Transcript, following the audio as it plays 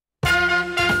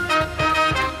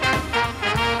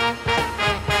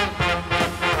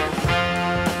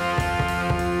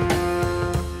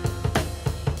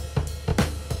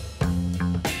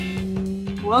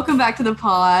Welcome back to the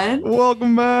pod.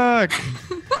 Welcome back.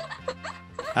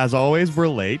 As always, we're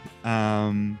late.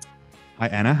 Hi,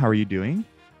 Anna. How are you doing?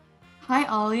 Hi,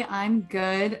 Ollie. I'm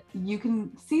good. You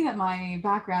can see that my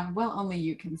background, well, only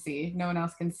you can see. No one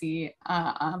else can see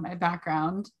my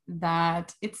background,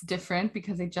 that it's different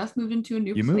because I just moved into a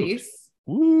new You moved. place.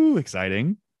 Woo,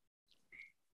 exciting.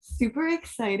 Super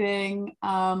exciting.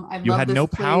 I You love had this no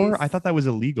power? place. I thought that was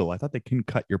illegal. I thought they couldn't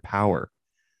cut your power.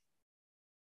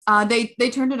 They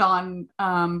turned it on,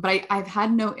 but I've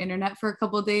had no internet for a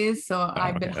couple of days, so Oh,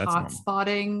 I've okay. been That's normal.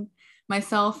 hotspotting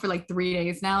myself for like 3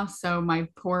 days now. So my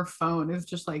poor phone is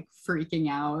just like freaking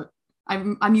out.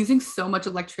 I'm using so much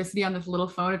electricity on this little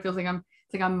phone. It feels like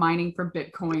I'm mining for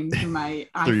Bitcoin through my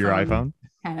Through your iPhone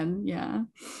iPhone? 10. Yeah.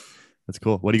 That's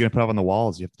cool. What are you going to put up on the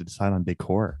walls? You have to decide on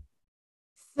decor.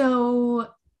 So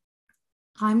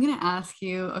I'm gonna ask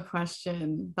you a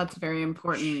question that's very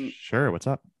important. Sure. What's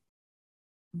up?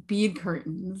 Bead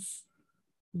curtains.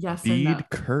 Yes or no? Bead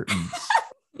curtains.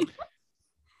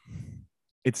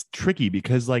 It's tricky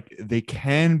because like they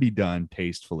can be done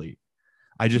tastefully.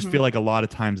 I just feel Mhm. like a lot of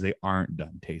times they aren't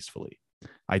done tastefully.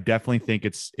 I definitely think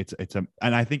it's a,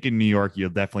 and I think in New York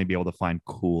you'll definitely be able to find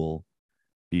cool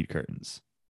bead curtains.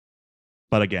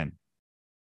 But again,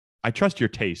 I trust your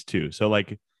taste too. So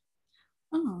like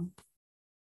Oh.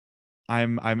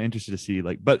 I'm interested to see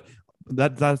like, but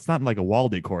that's not like a wall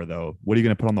decor though. What are you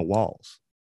gonna put on the walls?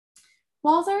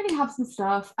 Walls already have some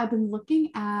stuff. I've been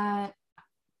looking at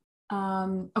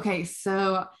okay,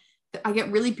 so I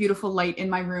get really beautiful light in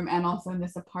my room and also in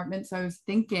this apartment. So I was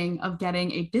thinking of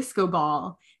getting a disco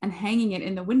ball and hanging it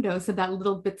in the window so that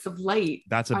little bits of light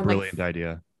That's a are like brilliant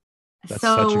idea. That's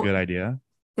such a good so idea.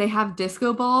 they have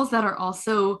disco balls that are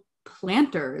also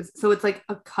planters. So it's like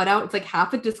a cutout, it's like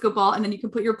half a disco ball, and then you can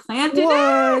put your plant in it.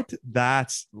 What?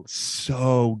 That's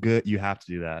so good. You have to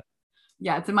do that.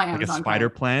 Yeah, it's in my Like a Amazon spider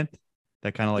cart. plant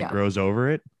that kind of like Yeah. grows over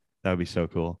it. That would be so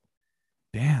cool.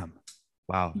 Damn.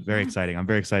 Wow. Very Yes. exciting. I'm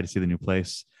very excited to see the new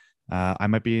place. I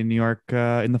might be in New York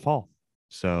in the fall.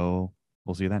 So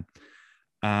we'll see you then.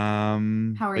 How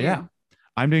are But yeah, you?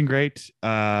 I'm doing great.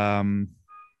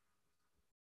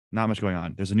 Not much going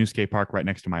on. There's a new skate park right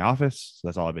next to my office. So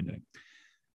that's all I've been doing.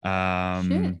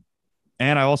 Shit.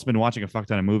 And I've also been watching a fuck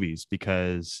ton of movies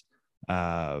because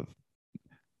uh,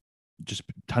 just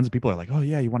tons of people are like, oh,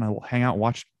 yeah, you want to hang out and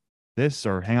watch this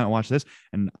or hang out and watch this.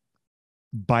 And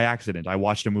by accident, I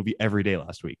watched a movie every day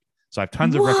last week. So I have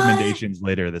tons of What? recommendations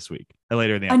later this week,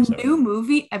 later in the A episode. new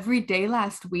movie every day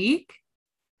last week?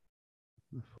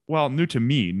 Well, new to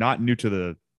me, not new to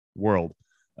the world.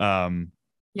 Um,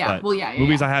 Yeah. but Well, yeah, yeah,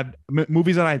 movies yeah. I have,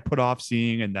 movies that I had put off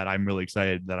seeing and that I'm really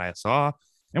excited that I saw.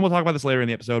 And we'll talk about this later in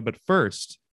the episode. But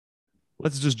first,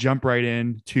 let's just jump right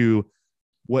into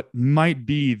what might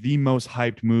be the most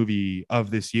hyped movie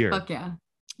of this year. Fuck yeah.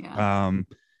 Yeah. Um,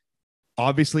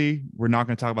 Obviously, we're not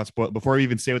going to talk about spoil before we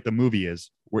even say what the movie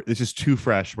is. This is too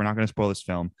fresh. We're not going to spoil this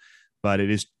film, but it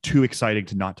is too exciting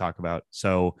to not talk about.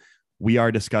 So we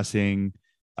are discussing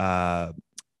uh,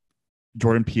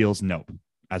 Jordan Peele's Nope,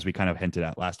 as we kind of hinted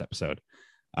at last episode.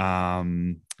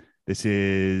 Um, this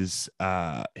is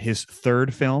his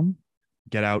third film,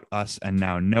 Get Out, Us, and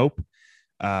now Nope.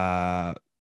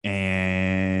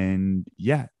 And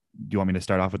yeah, do you want me to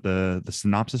start off with the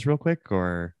synopsis real quick,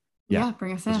 or yeah, Yeah,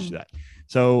 bring us let's just do in. that.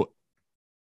 So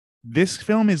this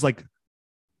film is like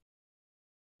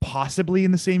possibly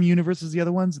in the same universe as the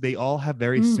other ones. They all have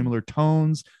very Mm, similar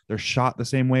tones. They're shot the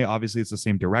same way. Obviously, it's the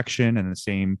same direction and the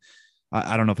same.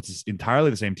 I don't know if it's entirely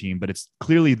the same team, but it's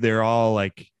clearly they're all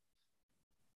like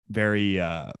very.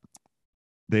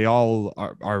 They all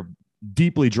are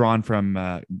deeply drawn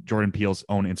from Jordan Peele's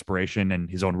own inspiration and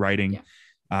his own writing.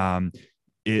 yeah. Um,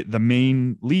 the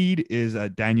main lead is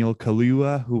Daniel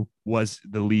Kaluuya, who was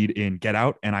the lead in Get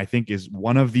Out, and I think is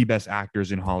one of the best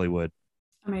actors in Hollywood.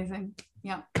 Amazing.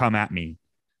 Yeah. Come at me,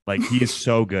 like he is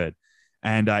so good,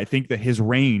 and I think that his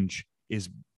range is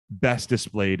best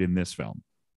displayed in this film.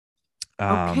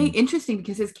 Okay, Um, interesting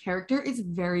because his character is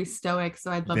very stoic.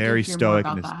 So I'd love to very hear more stoic,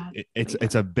 and about that it's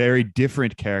later. a very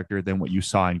different character than what you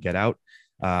saw in Get Out,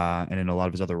 and in a lot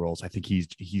of his other roles. I think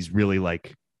he's really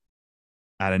like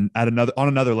at another on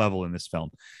another level in this film.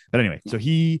 But anyway, Yeah. so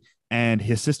he and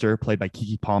his sister, played by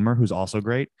Kiki Palmer, who's also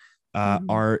great, Mhm.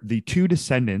 are the two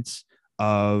descendants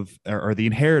of or the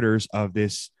inheritors of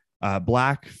this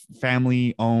black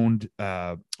family owned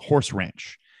horse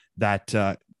ranch that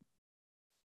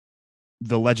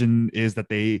the legend is that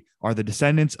they are the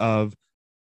descendants of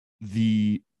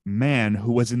the man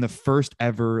who was in the first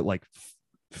ever like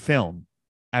film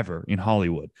ever in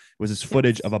Hollywood. It was this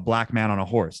footage of Yes. a black man on a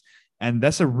horse. And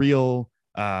that's a real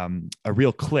a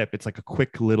real clip. It's like a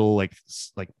quick little like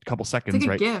a couple It's seconds, like a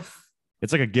right? GIF.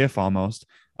 It's like a GIF almost.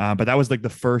 But that was like the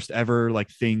first ever like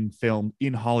thing filmed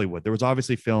in Hollywood. There was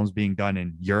obviously films being done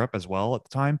in Europe as well at the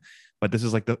time, but this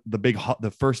is like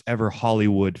the first ever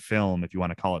Hollywood film, if you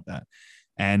want to call it that.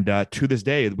 And to this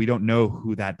day, we don't know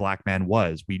who that black man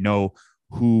was. We know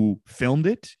who filmed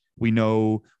it. We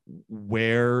know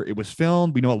where it was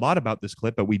filmed. We know a lot about this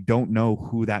clip, but we don't know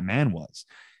who that man was.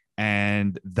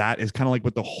 And that is kind of like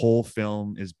what the whole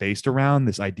film is based around,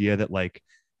 this idea that like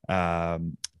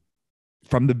um,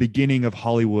 from the beginning of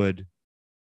Hollywood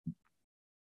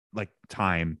like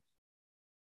time,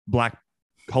 black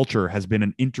culture has been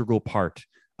an integral part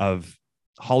of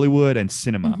Hollywood and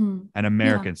cinema Mm-hmm. and Yeah.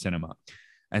 American cinema.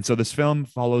 And so this film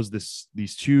follows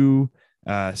these two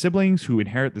siblings who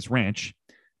inherit this ranch,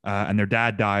 and their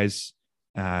dad dies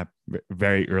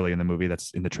very early in the movie.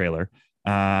 That's in the trailer.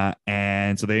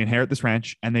 And so they inherit this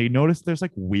ranch, and they notice there's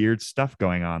like weird stuff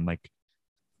going on, like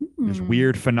there's Hmm.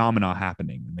 weird phenomena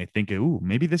happening, and they think, "Ooh,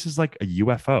 maybe this is like a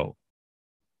UFO."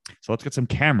 So let's get some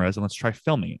cameras and let's try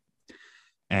filming it.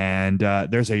 And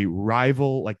there's a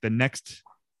rival, like the next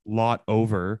lot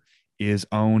over is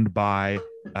owned by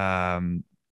um,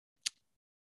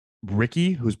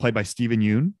 Ricky, who's played by Steven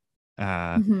Yeun,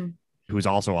 uh, Hmm. who's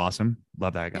also awesome.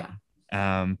 Love that guy.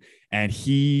 Yeah. And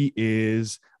he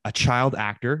is a child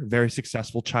actor, very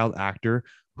successful child actor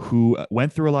who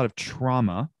went through a lot of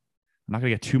trauma. I'm not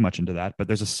going to get too much into that, but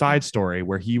there's a Yeah. side story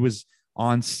where he was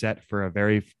on set for a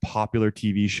very popular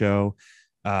TV show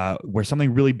where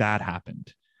something really bad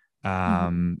happened.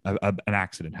 Hmm. An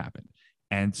accident happened.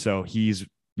 And so he's,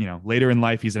 later in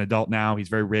life, he's an adult now. He's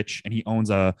very rich and he owns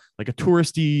a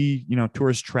touristy,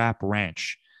 tourist trap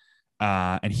ranch.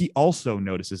 And he also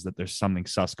notices that there's something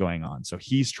sus going on. So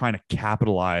he's trying to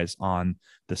capitalize on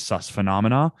the sus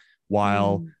phenomena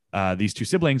while Mm. these two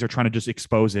siblings are trying to just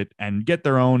expose it and get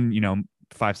their own,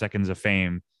 5 seconds of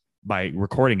fame by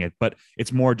recording it. But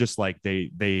it's more just like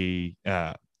they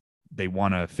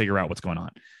want to figure out what's going on.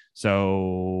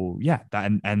 So yeah,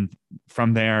 and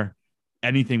from there,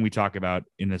 anything we talk about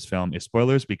in this film is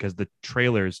spoilers because the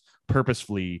trailers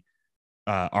purposefully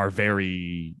are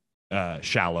very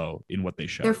shallow in what they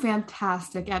They're show.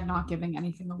 fantastic at not giving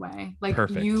anything away. Like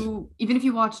Perfect. even if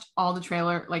you watched all the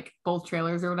trailer, like both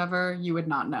trailers or whatever, you would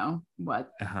not know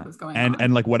what Uh-huh. was going And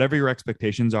on. like whatever your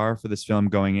expectations are for this film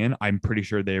going in, I'm pretty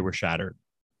sure they were shattered.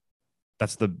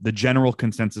 That's the general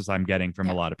consensus I'm getting from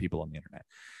a Yeah. lot of people on the internet.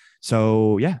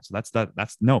 So yeah, so that's that.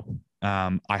 That's no.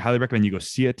 I highly recommend you go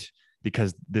see it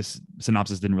because this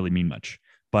synopsis didn't really mean much.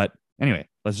 But anyway,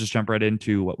 let's just jump right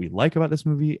into what we like about this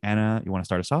movie. Anna, you want to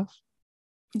start us off?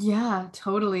 Yeah,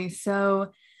 totally.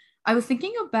 So I was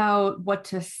thinking about what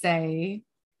to say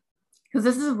because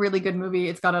this is a really good movie.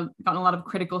 It's gotten a lot of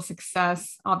critical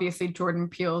success. Obviously, Jordan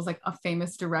Peele is like a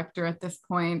famous director at this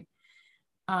point.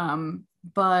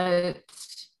 But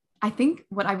I think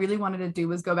what I really wanted to do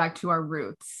was go back to our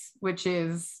roots, which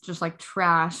is just like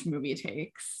trash movie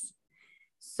takes.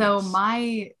 So Yes.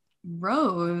 my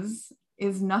rose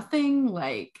is nothing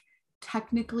like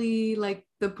technically like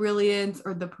the brilliance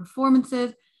or the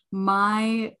performances.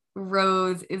 My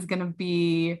rose is going to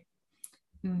be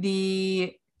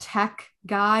the tech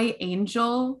guy,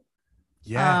 Angel.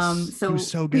 Yes. He was So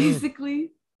so good.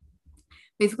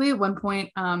 basically at one point,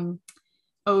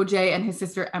 OJ and his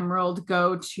sister Emerald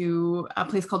go to a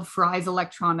place called Fry's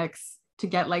Electronics to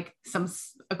get like some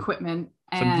equipment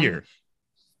Some and gear.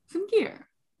 some gear.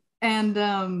 And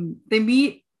they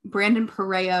meet Brandon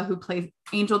Perea, who plays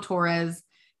Angel Torres.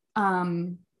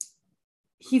 Um,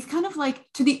 he's kind of like,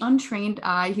 to the untrained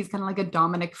eye, he's kind of like a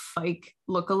Dominic Fike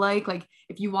lookalike. Like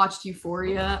if you watched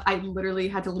Euphoria, I literally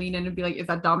had to lean in and be like, is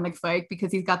that Dominic Fike?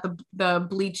 Because he's got the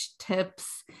bleached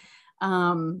tips.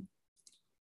 Um,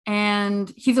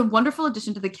 and he's a wonderful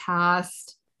addition to the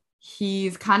cast.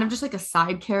 He's kind of just like a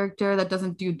side character that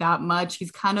doesn't do that much.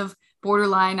 He's kind of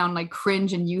borderline on like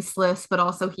cringe and useless, but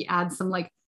also he adds some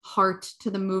like heart to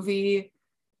the movie.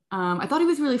 I thought he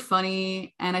was really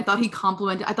funny, and I thought he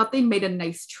complimented. I thought they made a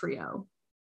nice trio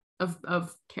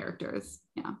of characters.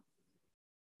 Yeah,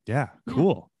 Yeah. yeah,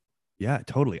 Cool. Yeah,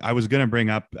 totally. I was gonna bring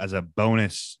up as a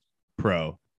bonus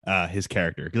pro his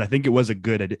character because I think it was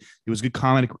good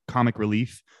comic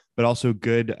relief, but also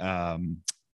good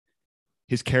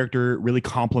his character really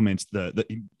complements the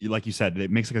like you said,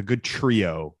 it makes like a good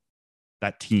trio,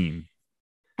 that team.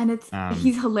 and it's Um,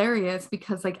 he's hilarious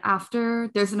because like after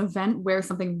there's an event where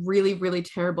something really really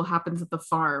terrible happens at the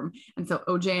farm, and so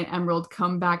OJ and Emerald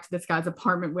come back to this guy's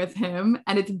apartment with him,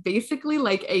 and it's basically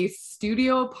like a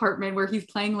studio apartment where he's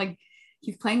playing like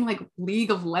he's playing like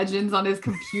League of Legends on his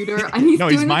computer, and he's No,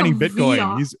 he's doing like mining a Bitcoin.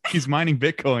 VR. He's mining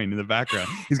Bitcoin in the background.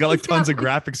 He's got like tons of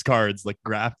graphics cards, like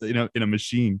graphed, in a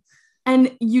machine.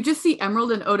 And you just see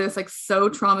Emerald and Otis like so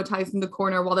traumatized in the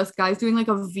corner while this guy's doing like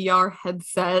a VR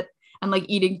headset and like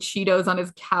eating Cheetos on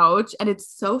his couch. And it's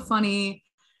so funny.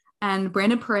 And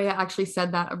Brandon Perea actually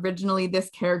said that originally this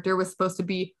character was supposed to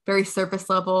be very surface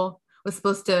level, was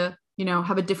supposed to,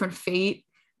 have a different fate,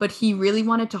 but he really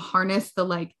wanted to harness the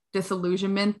like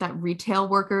disillusionment that retail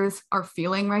workers are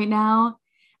feeling right now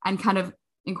and kind of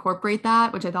incorporate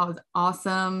that, which I thought was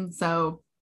awesome. So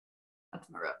that's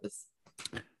my rose.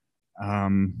 It's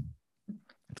gonna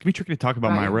be tricky to talk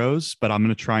about my rose, but I'm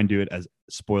gonna try and do it as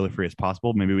spoiler free as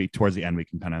possible. Maybe towards the end we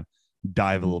can kind of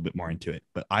dive a little bit more into it.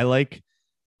 But I like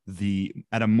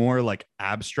at a more like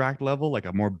abstract level, like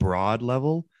a more broad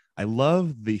level, I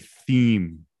love the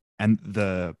theme and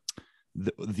the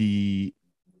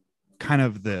kind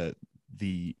of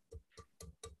the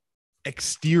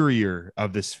exterior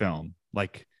of this film,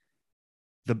 like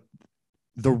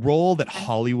the role that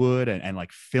Hollywood and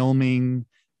like filming,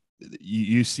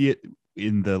 you see it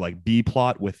in the like B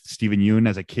plot with Stephen Yeun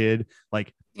as a kid,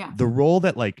 like the role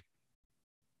that like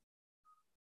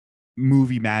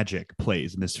movie magic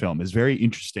plays in this film is very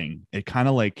interesting. It kind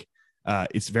of like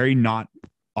it's very not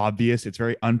obvious, it's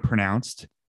very unpronounced,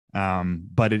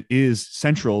 but it is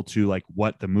central to like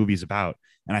what the movie's about.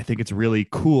 And I think it's really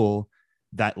cool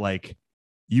that like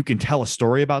you can tell a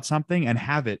story about something and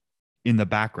have it in the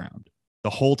background the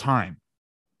whole time,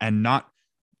 and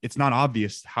it's not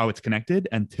obvious how it's connected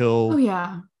until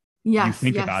you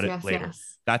think about it later.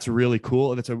 That's really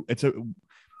cool. It's a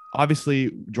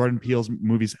obviously Jordan Peele's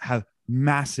movies have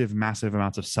massive amounts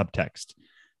of subtext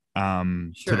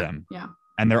to them. Yeah.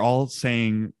 And they're all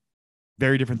saying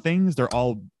very different things. They're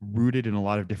all rooted in a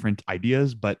lot of different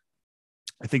ideas, but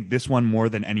I think this one more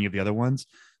than any of the other ones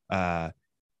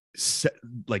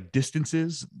like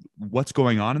distances what's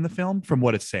going on in the film from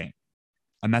what it's saying.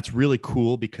 And that's really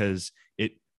cool because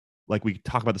it, like we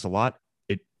talk about this a lot,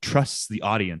 it trusts the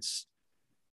audience.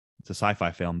 It's a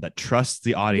sci-fi film that trusts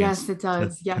the audience. Yes, it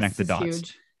does. To connect the dots.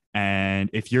 Huge. And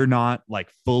if you're not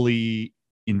like fully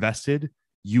invested,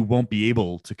 you won't be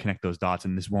able to connect those dots,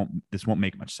 and this won't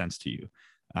make much sense to you.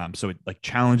 So it like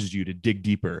challenges you to dig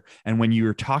deeper. And when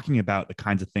you're talking about the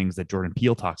kinds of things that Jordan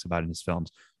Peele talks about in his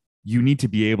films, you need to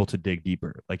be able to dig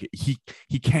deeper. Like he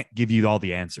can't give you all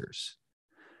the answers.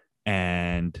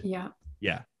 And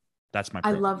yeah, that's my.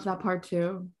 I love that part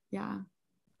too. Yeah.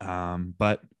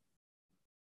 But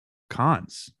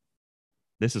cons.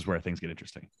 This is where things get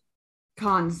interesting.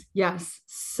 Cons, yes.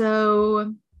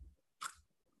 So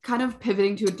kind of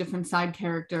pivoting to a different side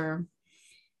character.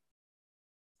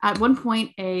 At one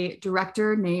point, a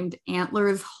director named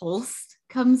Antlers Holst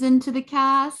comes into the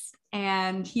cast,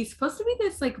 and he's supposed to be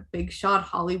this like big shot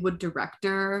Hollywood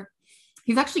director.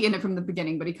 He's actually in it from the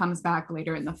beginning, but he comes back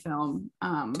later in the film.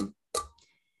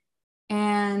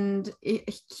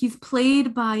 He's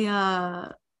played by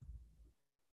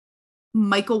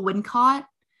Michael Wincott.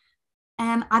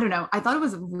 And I don't know, I thought it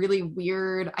was really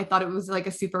weird. I thought it was like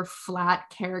a super flat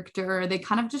character. They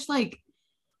kind of just like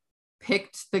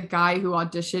picked the guy who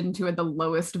auditioned who had the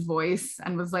lowest voice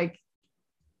and was like,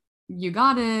 you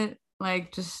got it,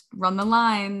 like just run the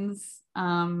lines.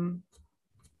 I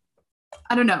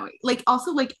don't know, like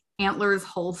also like Antlers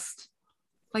Holst,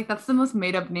 like that's the most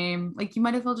made up name. Like you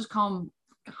might as well just call him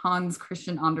Hans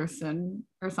Christian Andersen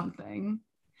or something.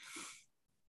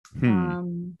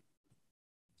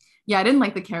 Yeah, I didn't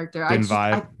like the character.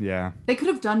 Yeah. They could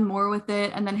have done more with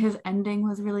it, and then his ending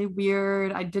was really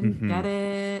weird. I didn't get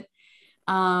it.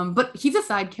 But he's a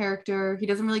side character. He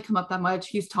doesn't really come up that much.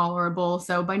 He's tolerable,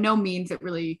 so by no means it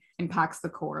really impacts the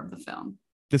core of the film.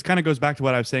 This kind of goes back to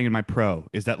what I was saying in my pro,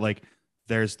 is that like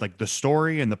there's like the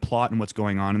story and the plot and what's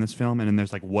going on in this film, and then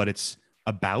there's like what it's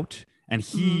about. And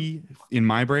he, in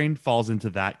my brain, falls into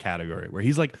that category where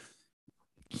he's like,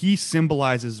 he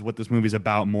symbolizes what this movie's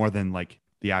about more than like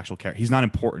the actual character. He's not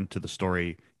important to the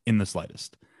story in the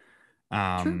slightest. But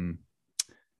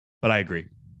I agree.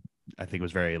 I think it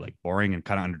was very like boring and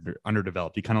kind of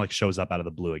underdeveloped. He kind of like shows up out of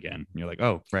the blue again. And you're like,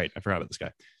 oh, right, I forgot about this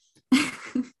guy.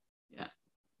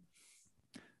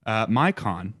 My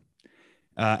con,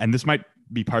 and this might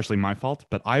be partially my fault,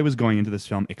 but I was going into this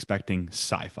film expecting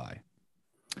sci-fi.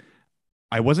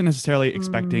 I wasn't necessarily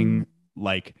expecting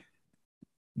like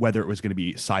whether it was going to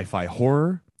be sci-fi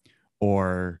horror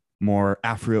or more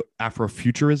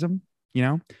Afrofuturism, you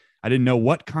know? I didn't know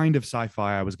what kind of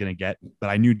sci-fi I was going to get, but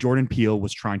I knew Jordan Peele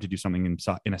was trying to do something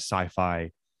in a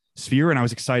sci-fi sphere, and I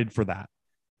was excited for that.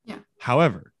 Yeah.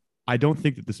 However, I don't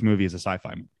think that this movie is a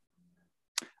sci-fi movie.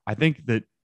 I think that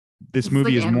this This is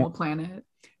movie like is Animal more. Planet.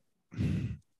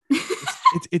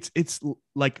 It's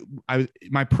like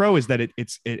my pro is that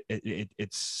it's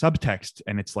subtext,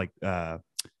 and it's like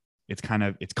it's kind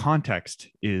of its context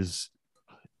is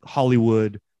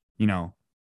Hollywood, you know,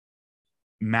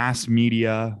 mass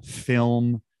media,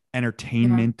 film, Yeah,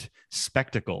 entertainment,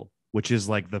 spectacle, which is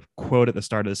like the quote at the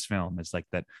start of this film. It's like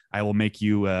that I will make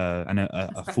you a a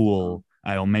spectacle. fool.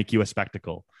 I will make you a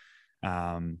spectacle.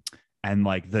 Um, and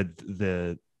like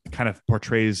the kind of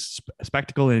portrays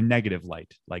spectacle in a negative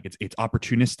light. Like it's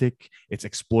opportunistic, it's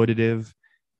exploitative,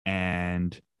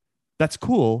 and that's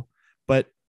cool. But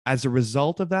as a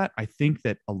result of that, I think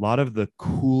that a lot of the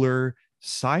cooler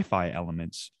sci-fi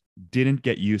elements didn't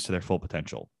get used to their full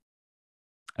potential.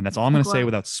 And that's all I'm going Like to say what?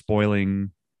 without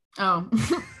spoiling Oh,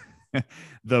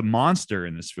 the monster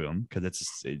in this film, because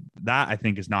that I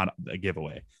think is not a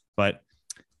giveaway. But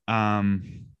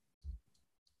um,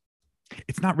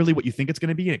 it's not really what you think it's going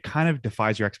to be. It kind of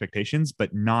defies your expectations,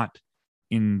 but not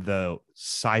in the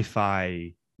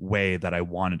sci-fi way that I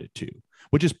wanted it to,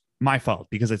 which is my fault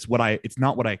because it's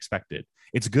not what I expected.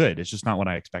 It's good. It's just not what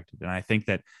I expected. And I think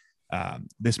that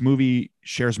this movie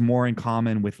shares more in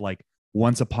common with like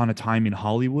Once Upon a Time in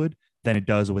Hollywood than it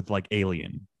does with like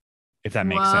Alien, if that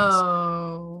makes sense.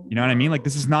 whoa, You know what I mean? Like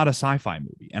this is whoa. not a sci-fi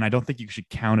movie, and I don't think you should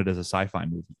count it as a sci-fi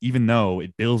movie, even though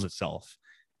it bills itself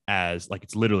as like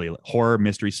it's literally horror,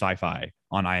 mystery, sci-fi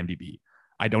on IMDb.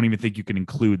 I don't even think you can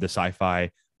include the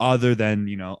sci-fi other than,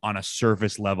 you know, on a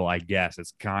surface level, I guess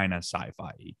it's kind of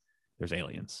sci-fi. There's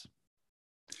aliens.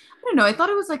 I don't know. I thought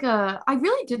it was like I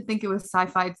really did think it was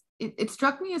sci-fi. It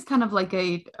struck me as kind of like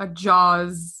a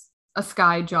Jaws, a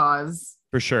Sky Jaws.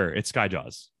 For sure. It's Sky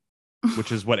Jaws,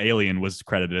 which is what Alien was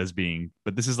credited as being,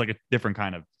 but this is like a different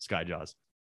kind of Sky Jaws.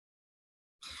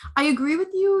 I agree with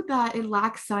you that it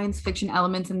lacks science fiction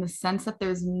elements in the sense that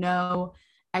there's no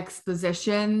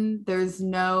exposition. There's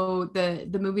no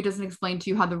the movie doesn't explain to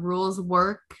you how the rules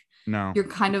work. No. You're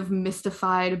kind of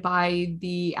mystified by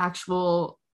the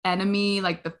actual enemy,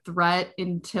 like the threat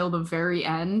until the very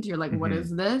end. You're like, what Mm-hmm.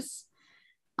 is this?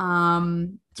 It's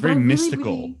But very I really,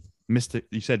 mystical. really, Mystic.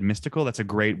 You said mystical. That's a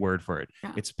great word for it.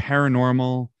 yeah. It's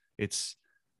paranormal. It's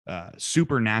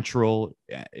supernatural.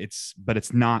 But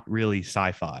it's not really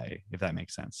sci-fi, if that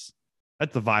makes sense.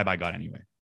 That's the vibe I got anyway.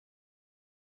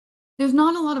 There's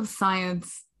not a lot of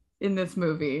science in this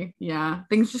movie. Yeah.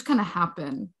 Things just kind of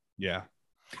happen. Yeah.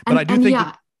 But I And do and think that.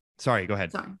 yeah, Sorry, go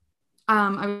ahead. sorry.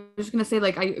 I was just gonna say,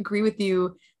 like, I agree with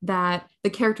you that the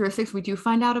characteristics we do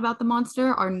find out about the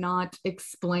monster are not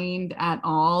explained at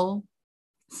all.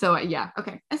 So yeah,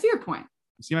 okay, I see your point.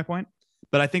 See my point?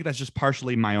 But I think that's just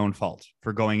partially my own fault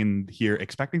for going in here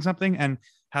expecting something and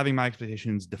having my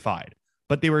expectations defied.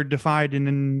 But they were defied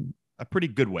in a pretty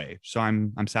good way, so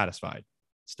I'm satisfied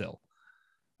still.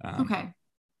 Um, Okay,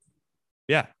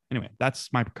 yeah. Anyway,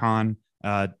 that's my con.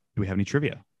 Do we have any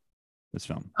trivia? This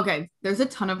film. okay. There's a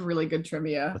ton of really good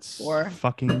trivia Let's for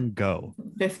fucking go.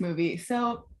 this movie.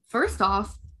 So first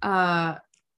off, the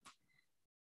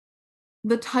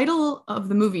title of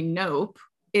the movie Nope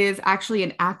is actually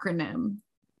an acronym,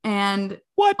 and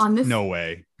What? on this, No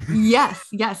way. yes,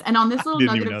 yes, and on I this little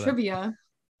didn't nugget even of know that. trivia,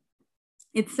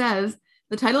 it says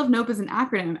the title of Nope is an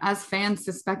acronym, as fans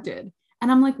suspected.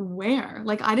 And I'm like, where?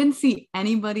 Like, I didn't see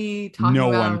anybody talking No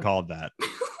one about called that.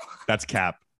 That's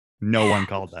cap. No one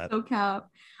called that. so cap.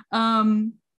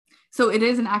 Um, so it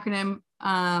is an acronym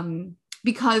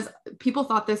because people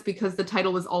thought this because the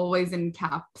title was always in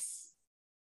caps.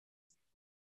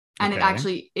 And it Okay.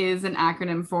 actually is an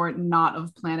acronym for Not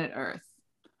of Planet Earth.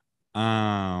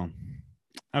 Um.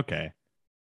 Okay.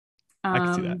 I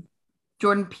can see that. Um,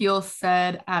 Jordan Peele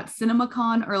said at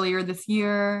CinemaCon earlier this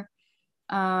year,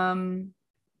 um,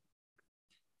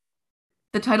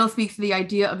 the title speaks to the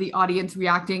idea of the audience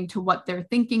reacting to what they're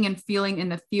thinking and feeling in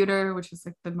the theater, which is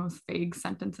like the most vague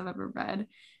sentence I've ever read.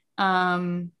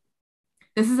 Um,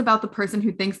 this is about the person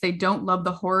who thinks they don't love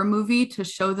the horror movie to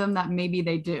show them that maybe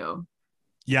they do.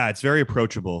 Yeah, it's very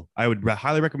approachable. I would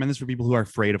highly recommend this for people who are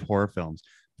afraid of horror films.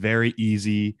 Very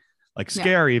easy, like Yeah.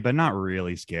 scary, but not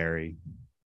really scary.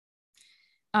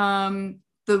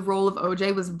 The role of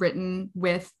OJ was written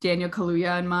with Daniel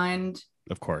Kaluuya in mind.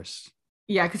 Of course.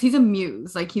 Yeah, because he's a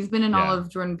muse. Like he's been in all Yeah. of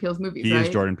Jordan Peele's movies, He is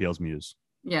right? Jordan Peele's muse.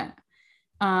 Yeah.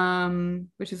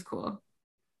 Which is cool.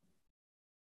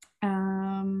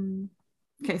 Um,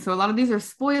 okay, so a lot of these are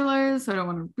spoilers, so I don't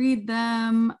want to read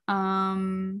them.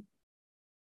 Well,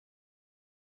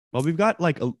 we've got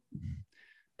like a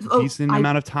Oh, decent I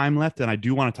amount of time left, and I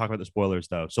do want to talk about the spoilers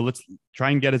though. So let's try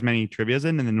and get as many trivia's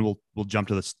in, and then we'll jump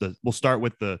to we'll start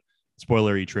with the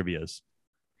spoilery trivia's.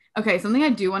 okay, something I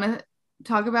do want to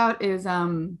talk about is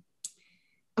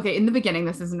okay, in the beginning,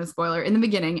 this isn't a spoiler. In the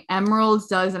beginning, Emerald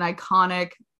does an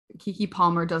iconic Kiki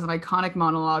Palmer does an iconic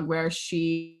monologue where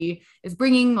she is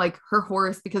bringing like her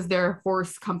horse because they're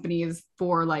horse companies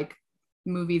for like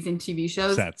movies and TV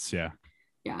shows. Sets, yeah.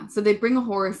 Yeah. So they bring a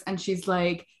horse and she's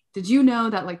like, did you know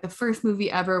that like the first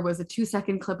movie ever was a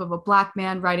 2-second clip of a black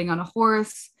man riding on a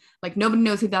horse? Like nobody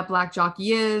knows who that black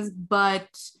jockey is, but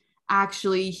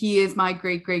actually he is my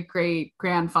great great great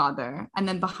grandfather. And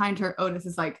then behind her, Otis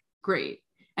is like, great.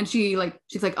 And she's like,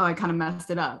 oh, I kind of messed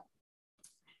it up.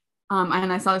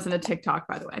 And I saw this in a TikTok,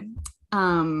 by the way.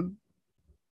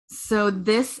 So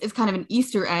this is kind of an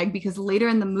Easter egg because later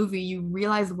in the movie, you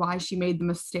realize why she made the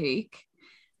mistake,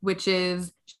 which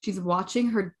is she's watching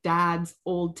her dad's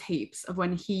old tapes of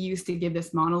when he used to give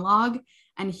this monologue.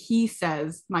 And he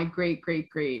says, my great, great,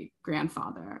 great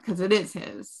grandfather, because it is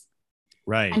his.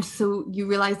 Right. And so you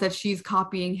realize that she's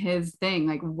copying his thing,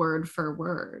 like word for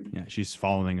word. Yeah, she's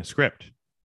following a script.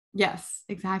 Yes,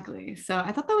 exactly. So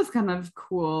I thought that was kind of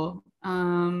cool.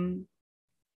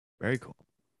 Very cool.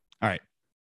 All right.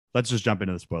 Let's just jump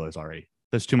into the spoilers already.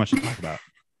 There's too much to talk about.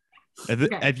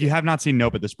 If you have not seen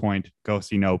Nope at this point, go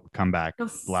see Nope. Come back.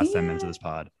 The last 10 minutes of this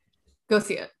pod. Go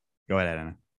see it. Go ahead,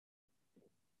 Anna.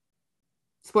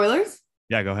 Spoilers?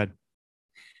 Yeah, go ahead.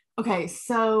 Okay,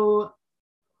 so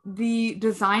the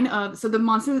design of the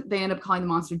monster, they end up calling the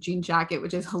monster Jean Jacket,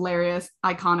 which is hilarious,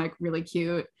 iconic, really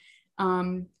cute.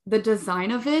 The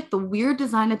design of it, the weird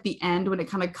design at the end when it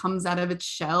kind of comes out of its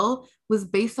shell, was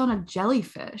based on a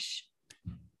jellyfish.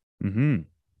 Mm-hmm.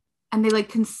 And they like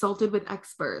consulted with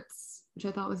experts, which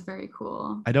I thought was very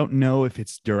cool. I don't know if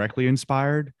it's directly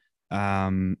inspired.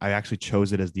 I actually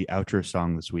chose it as the outro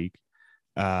song this week.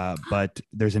 But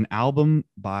there's an album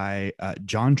by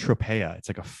John Tropea. It's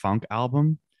like a funk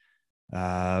album.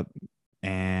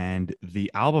 And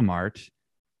the album art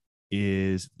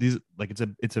is these, like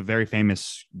it's a very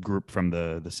famous group from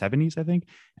the 70s, I think.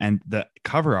 And the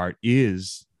cover art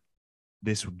is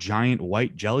this giant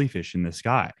white jellyfish in the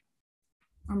sky.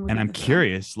 And I'm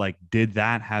curious, like, did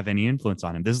that have any influence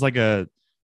on him? This is like a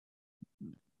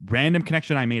random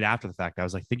connection I made after the fact. I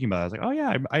was like thinking about it. I was like, oh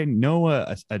yeah, I know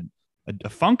a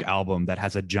funk album that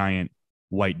has a giant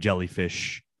white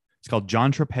jellyfish. It's called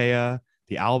John Tropea.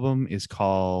 The album is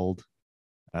called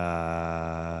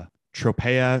Tropea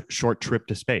Short Trip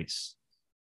to Space.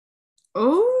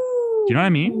 Oh, do you know what I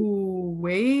mean?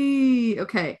 Wait,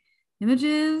 okay.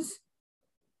 Images.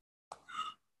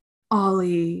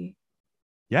 Ollie.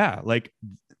 Yeah, like,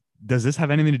 does this have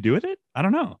anything to do with it? I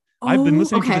don't know. I've been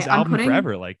listening to this album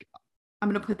forever. Like, I'm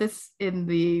gonna put this on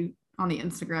the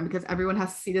Instagram because everyone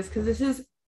has to see this because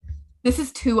this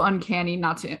is too uncanny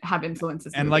not to have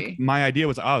influences. And movie. Like, my idea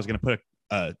was, I was gonna put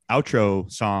a outro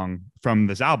song from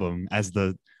this album as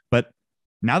but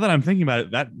now that I'm thinking about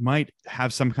it, that might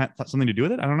have something to do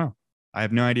with it. I don't know. I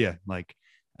have no idea. Like,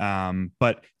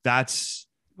 but that's.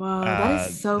 Wow, that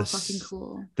is so fucking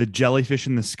cool. The jellyfish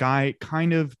in the sky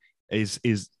kind of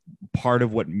is part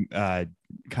of what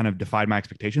kind of defied my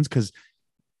expectations, because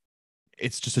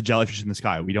it's just a jellyfish in the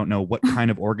sky. We don't know what kind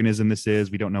of organism this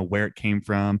is. We don't know where it came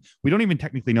from. We don't even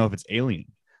technically know if it's alien.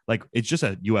 Like, it's just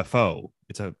a UFO.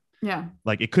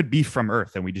 Like, it could be from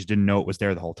Earth and we just didn't know it was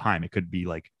there the whole time. It could be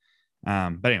like,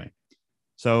 but anyway.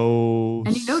 So,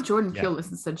 and Jordan Peele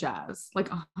listens to jazz, like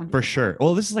 100%. For sure.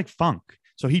 Well, this is like funk.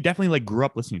 So he definitely like grew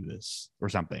up listening to this or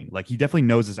something. Like, he definitely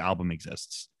knows this album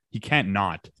exists. He can't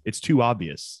not. It's too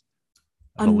obvious.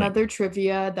 Another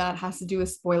trivia that has to do with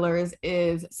spoilers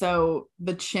is, so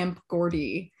the chimp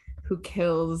Gordy who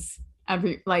kills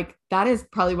that is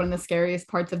probably one of the scariest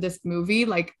parts of this movie.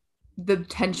 Like, the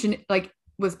tension like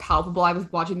was palpable. I was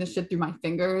watching this shit through my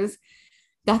fingers.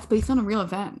 That's based on a real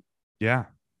event. Yeah.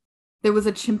 There was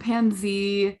a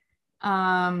chimpanzee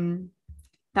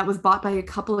that was bought by a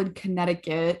couple in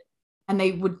Connecticut, and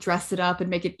they would dress it up and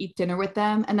make it eat dinner with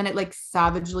them. And then it like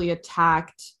savagely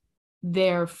attacked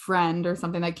their friend or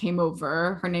something that came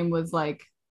over. Her name was like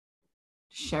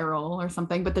Cheryl or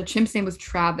something, but the chimp's name was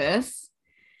Travis.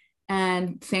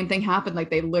 And same thing happened. Like,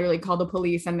 they literally called the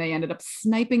police and they ended up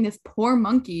sniping this poor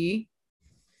monkey.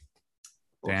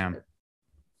 Damn.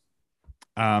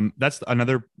 That's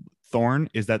another thorn,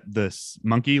 is that this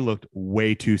monkey looked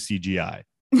way too CGI.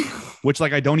 Which,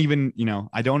 like, I don't even,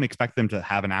 I don't expect them to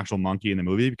have an actual monkey in the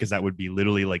movie, because that would be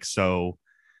literally like so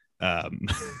that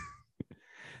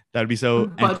would be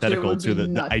so antithetical to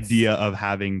the idea of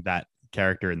having that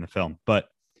character in the film. But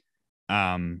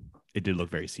it did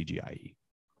look very CGI-y.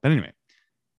 But anyway,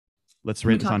 let's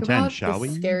rate this on 10, shall we?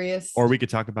 Scariest. Or we could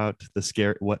talk about the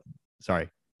scare. What? Sorry.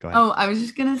 Go ahead. Oh, I was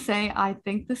just gonna say, I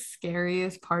think the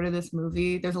scariest part of this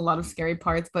movie, there's a lot of scary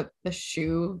parts, but the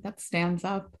shoe that stands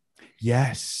up.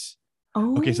 Yes.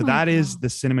 Oh Okay, so my that is God. the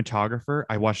cinematographer.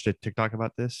 I watched a TikTok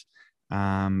about this.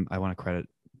 I want to credit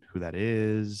who that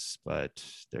is, but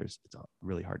it's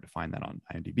really hard to find that on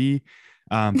IMDb.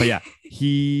 But yeah,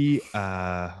 he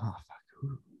oh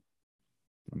fuck,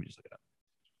 let me just look it up.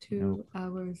 Nope. 2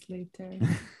 hours later.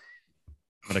 I'm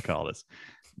gonna call this.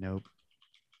 Nope.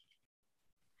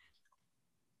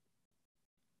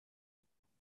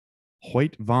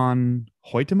 Hoyt von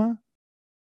Hoytema.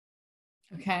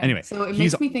 Okay. Anyway, So it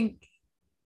he's makes me think.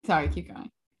 Sorry, keep going.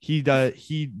 he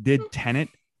did Tenet,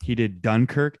 he did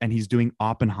Dunkirk, and he's doing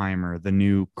Oppenheimer, the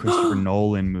new Christopher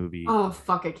Nolan movie. Oh,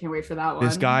 fuck. I can't wait for that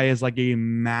This one. guy is like a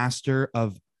master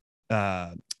of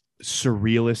uh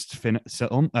surrealist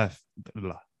film,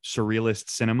 surrealist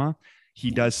cinema. He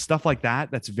Yeah. does stuff like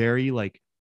that that's very like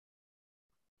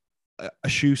a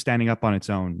shoe standing up on its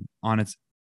own. On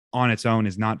its own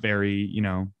is not very,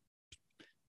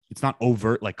 it's not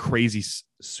overt like crazy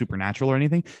supernatural or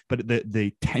anything, but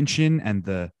the tension and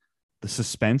the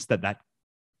suspense that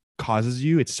causes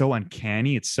you, it's so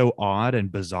uncanny, it's so odd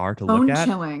and bizarre to look Bone at,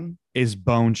 chilling. is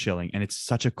bone chilling, and it's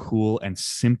such a cool and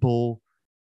simple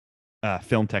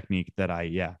film technique that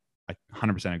I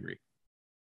 100% agree.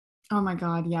 Oh my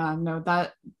God. Yeah. No,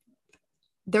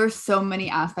 there's so many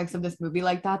aspects of this movie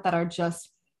like that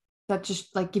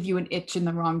just like give you an itch in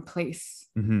the wrong place.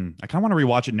 I kind of want to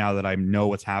rewatch it now that I know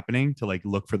what's happening, to like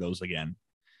look for those again,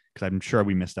 because I'm sure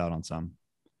we missed out on some.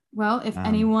 Well, if um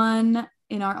anyone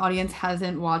in our audience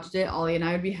hasn't watched it, Ollie and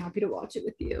I would be happy to watch it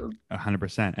with you.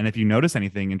 100%. And if you notice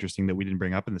anything interesting that we didn't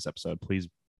bring up in this episode, please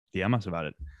DM us about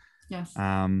it. Yes.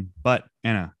 But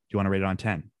Anna, do you want to rate it on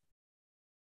 10?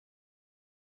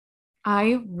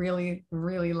 I really,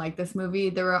 really like this movie.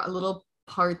 There are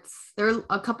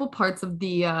a couple parts of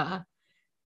the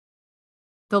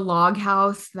log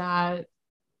house that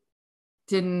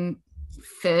didn't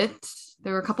fit.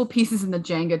 There were a couple pieces in the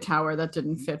Jenga tower that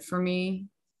didn't fit for me.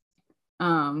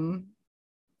 Um,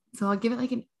 so I'll give it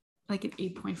like an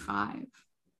 8.5.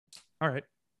 All right.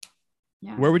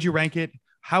 Yeah. Where would you rank it?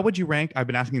 How would you rank? I've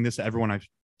been asking this to everyone I've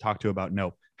talked to about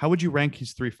Nope. How would you rank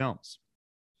his three films?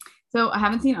 So I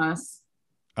haven't seen Us.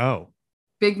 Oh,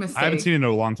 Big I haven't seen mistake. it in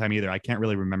a long time either. I can't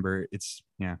really remember.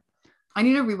 Yeah, I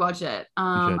need to rewatch it.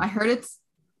 you should. I heard it's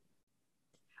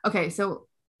okay. So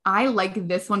I like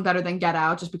this one better than Get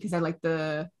Out just because I like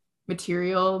the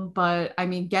material. But I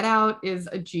mean, Get Out is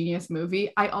a genius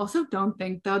movie. I also don't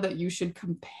think though that you should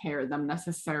compare them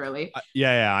necessarily.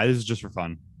 Yeah. This is just for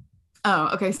fun.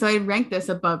 Oh, okay. So I rank this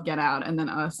above Get Out, and then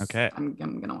Us. Okay, I'm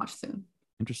gonna watch soon.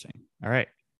 interesting. All right.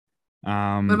 What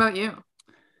Um, about you?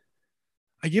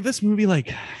 I give this movie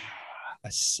like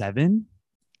a 7.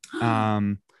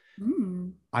 Um,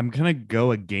 Mm. I'm gonna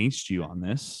go against you on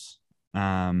this.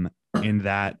 In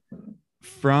that,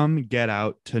 from Get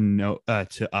Out to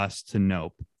to Us to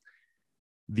Nope,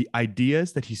 the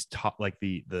ideas that he's taught, like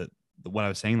the what I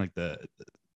was saying, like the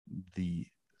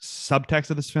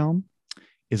subtext of this film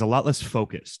is a lot less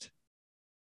focused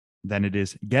than it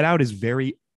is. Get Out is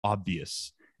very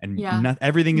obvious, and Yeah.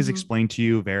 everything is Mhm. explained to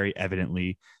you very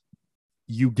evidently.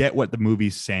 You get what the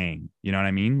movie's saying. You know what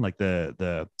I mean? Like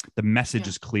the message Yeah.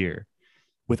 is clear.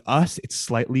 With Us, it's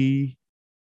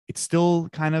still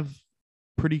kind of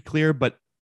pretty clear, but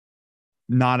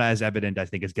not as evident, I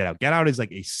think, as Get Out. Get Out is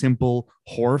like a simple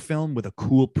horror film with a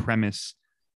cool premise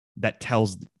that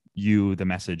tells you the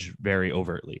message very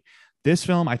overtly. This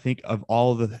film, I think, of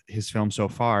all of his films so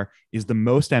far, is the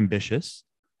most ambitious,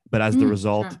 but Sure. as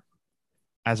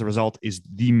a result, is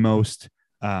the most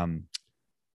um,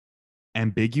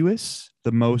 ambiguous,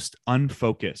 the most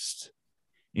unfocused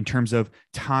in terms of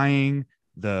tying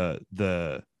the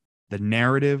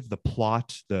narrative, the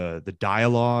plot, the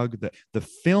dialogue, the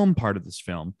film part of this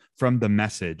film from the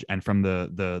message and from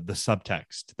the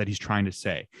subtext that he's trying to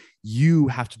say. You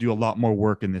have to do a lot more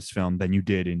work in this film than you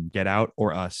did in Get Out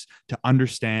or Us to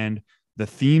understand the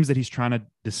themes that he's trying to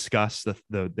discuss,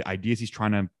 the ideas he's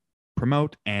trying to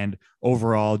promote, and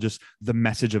overall just the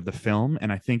message of the film.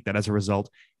 And I think that as a result,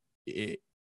 it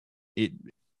it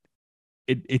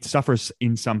it suffers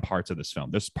in some parts of this film.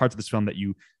 There's parts of this film that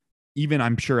you, even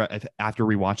I'm sure after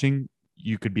rewatching,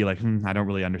 you could be like, I don't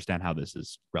really understand how this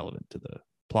is relevant to the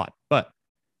plot, but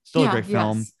still a Yeah. great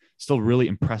film, Yes. still really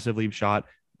impressively shot,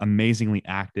 amazingly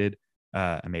acted,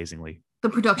 amazingly The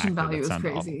production acted. value That is sounds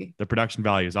awful. crazy. The production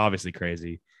value is obviously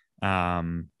crazy.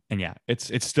 And yeah,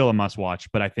 it's still a must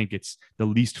watch, but I think it's the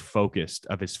least focused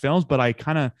of his films. But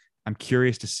I'm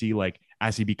curious to see, like,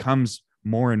 as he becomes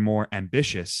more and more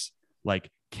ambitious,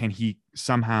 like, can he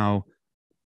somehow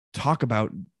talk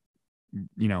about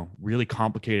really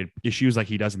complicated issues like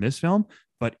he does in this film,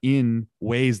 but in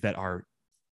ways that are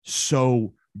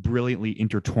so brilliantly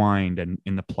intertwined and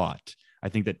in the plot. I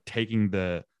think that taking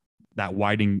that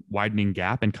widening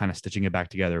gap and kind of stitching it back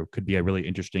together could be a really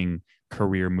interesting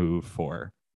career move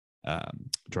for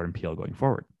Jordan Peele going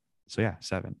forward. So yeah,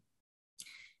 7.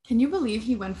 Can you believe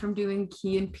he went from doing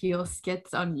Key and Peele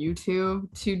skits on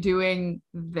YouTube to doing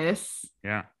this?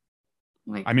 Yeah.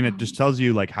 Like, I mean, it just tells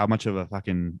you like how much of a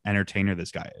fucking entertainer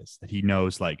this guy is, that he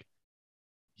knows, like,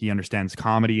 he understands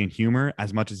comedy and humor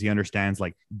as much as he understands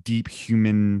like deep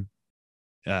human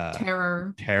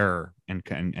terror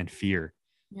and fear.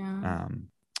 Yeah.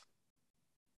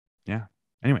 Yeah.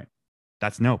 Anyway,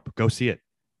 that's Nope. Go see it.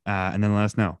 And then let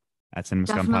us know at Cinema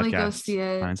Scum Definitely Podcast go see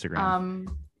it on Instagram.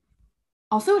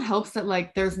 Also, it helps that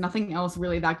like there's nothing else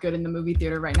really that good in the movie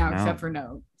theater right now except for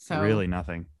Nope. So really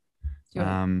nothing.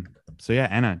 So yeah,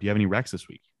 Anna, do you have any recs this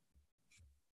week?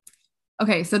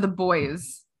 Okay, so The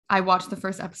Boys. I watched the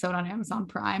first episode on Amazon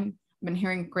Prime. I've been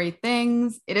hearing great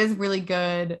things. It is really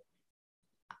good.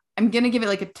 I'm gonna give it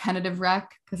like a tentative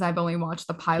rec because I've only watched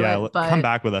the pilot. Yeah, but come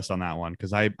back with us on that one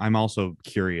because I'm also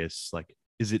curious. Like,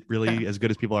 is it really as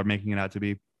good as people are making it out to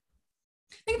be?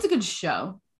 I think it's a good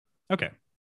show. Okay.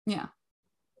 Yeah.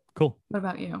 Cool. What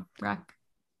about you, rec?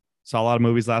 Saw a lot of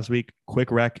movies last week.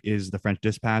 Quick rec is The French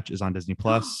Dispatch is on Disney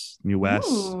Plus. New West,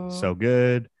 so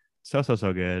good, so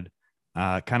good.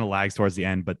 Kind of lags towards the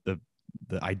end, but the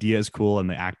idea is cool and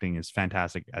the acting is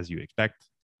fantastic as you expect,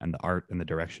 and the art and the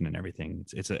direction and everything.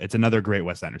 It's another great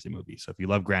Wes Anderson movie. So if you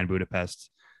love Grand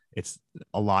Budapest, it's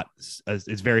a lot.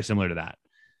 It's very similar to that.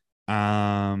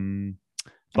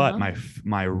 But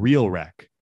my real rec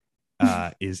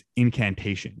is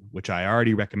Incantation, which I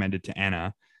already recommended to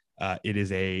Anna. It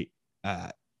is a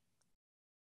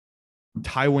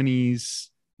Taiwanese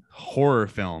horror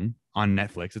film on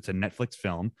Netflix. It's a Netflix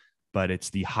film, but it's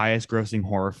the highest grossing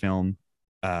horror film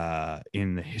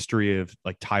in the history of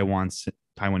like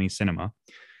Taiwanese cinema.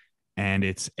 And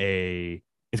it's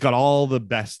got all the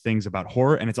best things about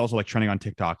horror, and it's also like trending on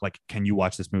TikTok. Like, can you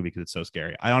watch this movie because it's so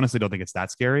scary? I honestly don't think it's that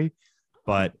scary,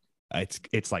 but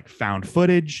it's like found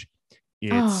footage.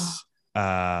 It's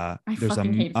there's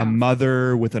a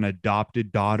mother with an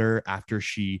adopted daughter after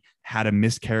she had a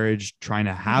miscarriage trying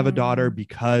to have a daughter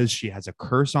because she has a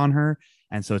curse on her.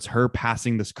 And so it's her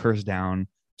passing this curse down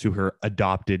to her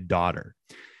adopted daughter.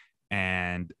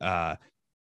 And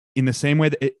in the same way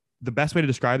that the best way to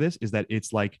describe this is that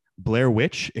it's like Blair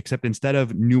Witch, except instead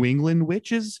of New England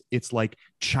witches, it's like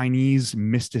Chinese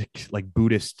mystic, like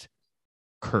Buddhist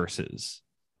curses.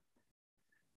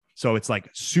 So it's like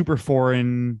super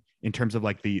foreign in terms of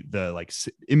like the like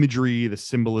imagery, the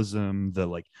symbolism,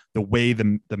 the way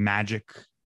the magic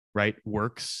right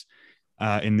works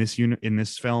in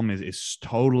this film is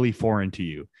totally foreign to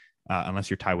you unless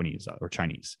you're Taiwanese or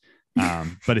Chinese.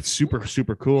 But it's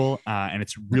super cool and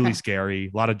it's really scary.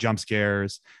 A lot of jump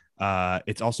scares.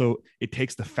 It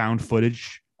takes the found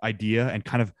footage idea and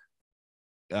kind of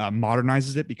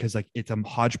modernizes it because like it's a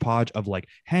hodgepodge of like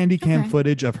handy cam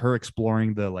footage of her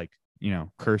exploring the like, you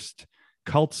know, cursed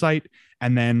cult site,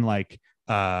 and then like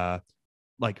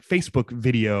Facebook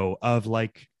video of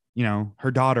like, you know,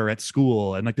 her daughter at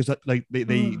school, and like there's like they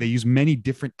use many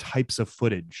different types of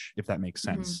footage, if that makes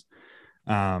sense.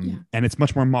 And it's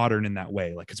much more modern in that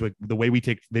way, like because the way we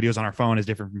take videos on our phone is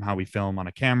different from how we film on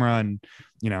a camera, and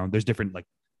you know there's different like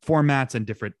formats and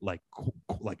different like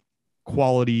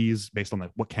qualities based on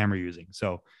like what camera you're using.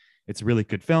 So it's a really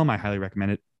good film. I highly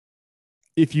recommend it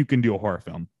if you can do a horror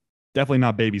film. Definitely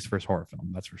not baby's first horror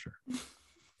film, that's for sure.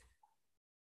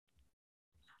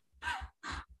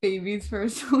 Baby's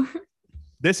first horror.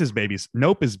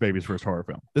 Nope is baby's first horror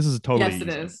film. This is a totally yes, it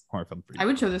is horror film for you. I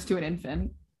would show this to an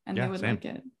infant and they would like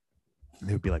it.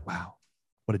 They would be like, wow,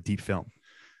 what a deep film.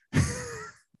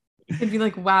 It'd be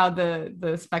like, wow,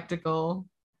 the spectacle.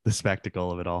 The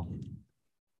spectacle of it all.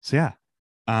 So yeah,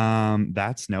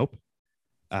 that's Nope.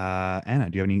 Anna,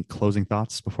 do you have any closing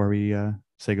thoughts before we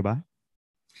say goodbye?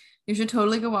 You should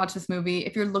totally go watch this movie.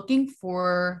 If you're looking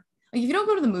for, like, if you don't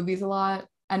go to the movies a lot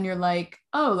and you're like,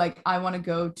 oh, like I want to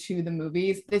go to the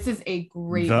movies, this is a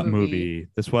great movie.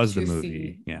 This was the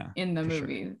movie. Yeah. In the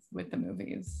movies, with the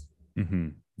movies. Mm-hmm.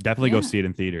 Definitely go see it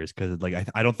in theaters because like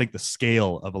I don't think the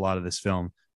scale of a lot of this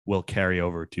film will carry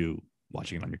over to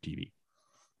watching it on your TV.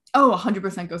 Oh,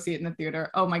 100% go see it in the theater.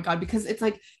 Oh my God, because it's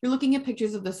like you're looking at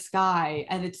pictures of the sky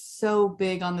and it's so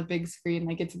big on the big screen.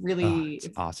 Like it's really it's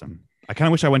awesome. I kind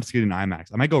of wish I went to see it in IMAX.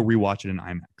 I might go rewatch it in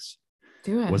IMAX.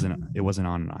 Do it. It wasn't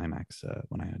on IMAX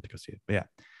when I had to go see it. But yeah.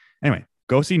 Anyway,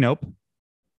 go see Nope. And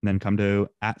then come to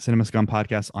 @Cinema Scum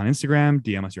Podcast on Instagram.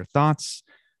 DM us your thoughts.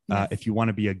 Yes. If you want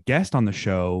to be a guest on the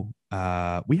show,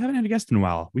 we haven't had a guest in a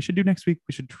while. We should do next week.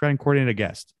 We should try and coordinate a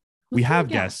guest. We Let's do have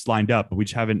it, yeah. guests lined up, but we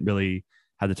just haven't really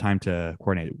had the time to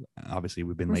coordinate. Obviously,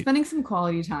 we've been We're late. spending some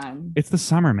quality time. It's the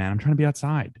summer, man. I'm trying to be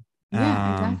outside.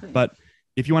 Yeah, exactly. But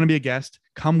if you want to be a guest,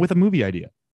 come with a movie idea,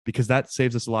 because that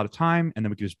saves us a lot of time, and then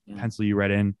we can just pencil you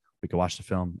right in. We can watch the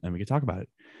film and we can talk about it.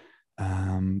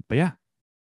 But yeah,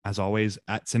 as always,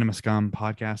 at Cinema Scum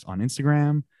Podcast on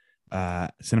Instagram,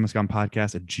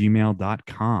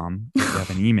 cinemascumpodcast@gmail.com if you have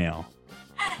an email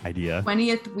idea.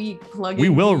 20th week plug. We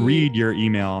will read your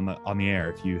email on the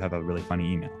air if you have a really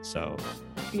funny email. So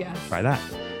yeah, try that.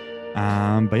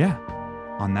 But yeah,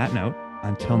 on that note,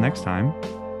 until next time,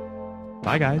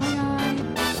 bye guys. Bye, guys.